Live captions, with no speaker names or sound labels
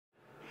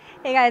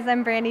Hey guys,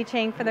 I'm Brandi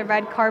Chang for the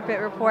Red Carpet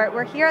Report.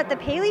 We're here at the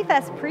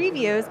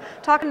PaleyFestPreviews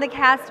talking to the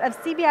cast of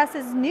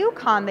CBS's new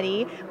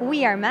comedy,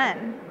 We Are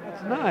Men.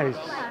 That's nice.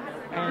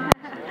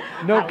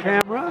 No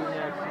camera?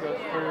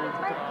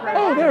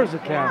 Oh, there's a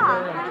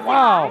camera.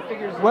 Wow,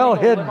 well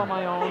hidden.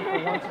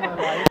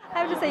 I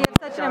have to say, you have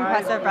such an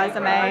impressive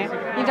resume.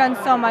 You've done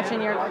so much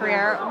in your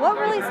career. What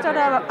really stood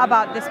out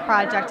about this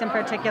project in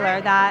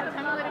particular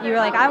that you were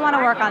like, I want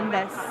to work on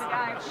this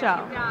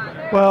show?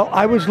 Well,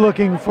 I was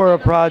looking for a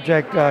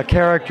project, a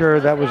character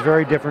that was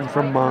very different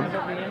from Monk.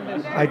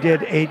 I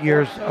did 8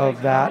 years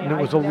of that, and it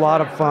was a lot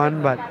of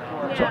fun, but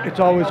it's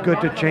always good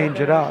to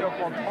change it up.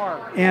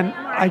 And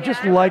I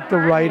just like the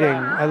writing.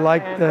 I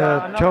like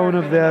the tone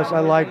of this. I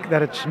like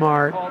that it's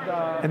smart,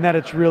 and that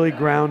it's really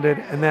grounded,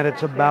 and that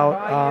it's about,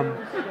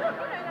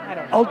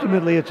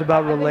 ultimately it's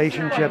about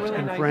relationships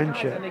and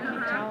friendship.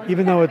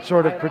 Even though it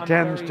sort of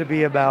pretends to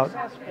be about,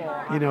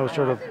 you know,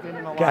 sort of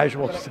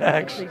casual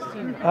sex,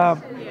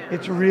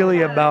 it's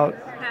really about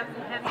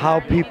how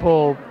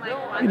people,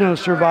 you know,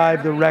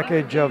 survive the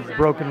wreckage of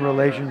broken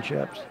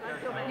relationships.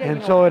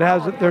 And so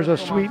there's a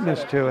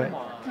sweetness to it.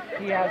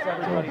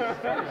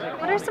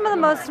 What are some of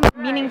the most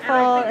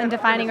meaningful and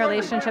defining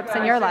relationships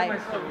in your life?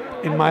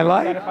 In my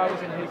life?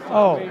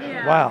 Oh,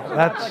 wow.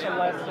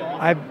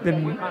 I've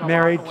been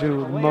married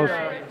to the most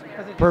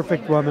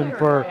perfect woman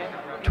for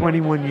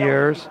 21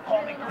 years.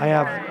 I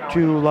have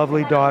 2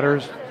 lovely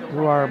daughters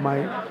who are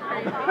my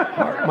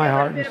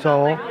heart and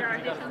soul.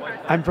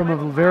 I'm from a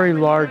very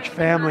large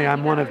family.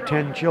 I'm one of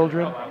 10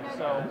 children.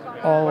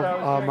 All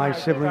of my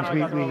siblings,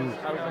 we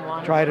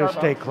try to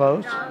stay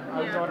close.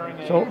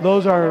 So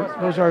those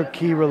are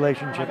key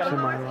relationships in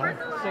my life.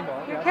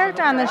 Your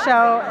character on the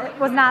show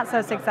was not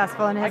so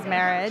successful in his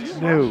marriage.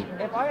 No.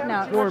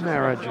 4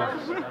 marriages.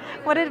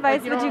 What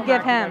advice would you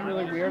give him?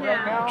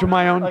 To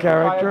my own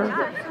character?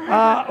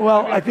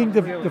 Well, I think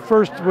the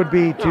first would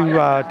be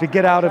to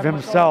get out of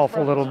himself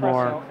a little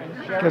more,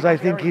 because I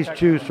think he's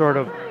too sort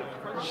of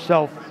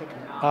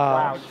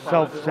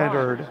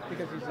self-centered,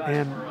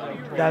 and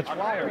that's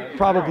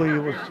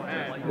probably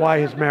why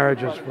his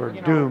marriages were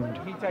doomed.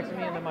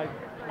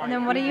 And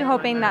then what are you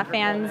hoping that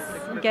fans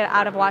get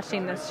out of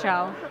watching this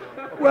show?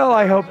 Well,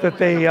 I hope that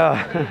they,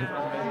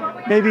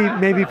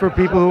 maybe for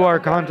people who are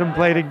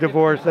contemplating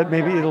divorce, that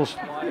maybe it'll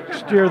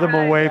steer them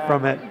away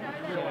from it.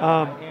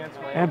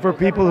 And for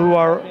people who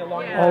are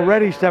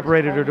already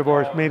separated or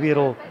divorced, maybe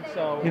it'll,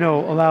 you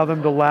know, allow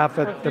them to laugh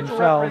at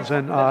themselves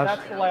and us.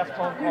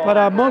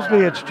 But mostly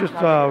it's just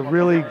a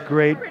really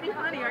great,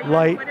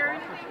 light,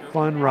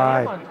 fun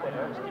ride.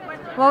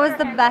 What was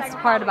the best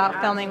part about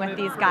filming with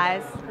these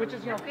guys?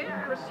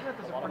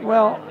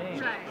 Well,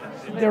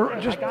 they're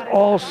just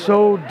all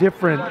so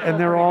different, and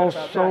they're all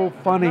so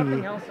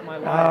funny.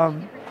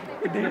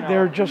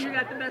 They're just,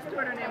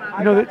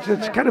 you know,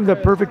 it's kind of the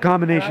perfect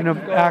combination of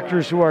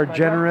actors who are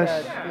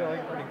generous,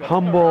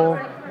 humble,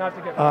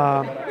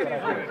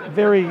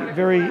 very,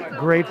 very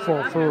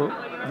grateful for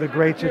the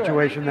great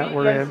situation that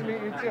we're in.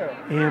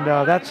 And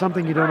that's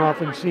something you don't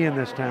often see in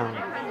this town.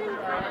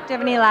 Do you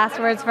have any last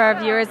words for our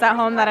viewers at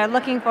home that are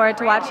looking forward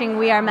to watching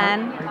We Are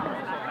Men?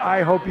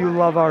 I hope you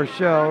love our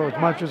show as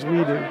much as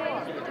we do.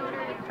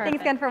 Thanks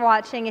again for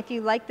watching. If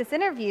you like this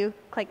interview,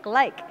 click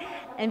like.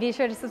 And be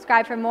sure to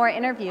subscribe for more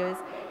interviews.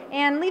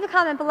 And leave a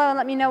comment below and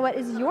let me know what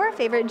is your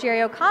favorite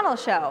Jerry O'Connell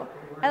show.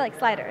 I like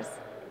sliders.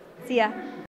 See ya.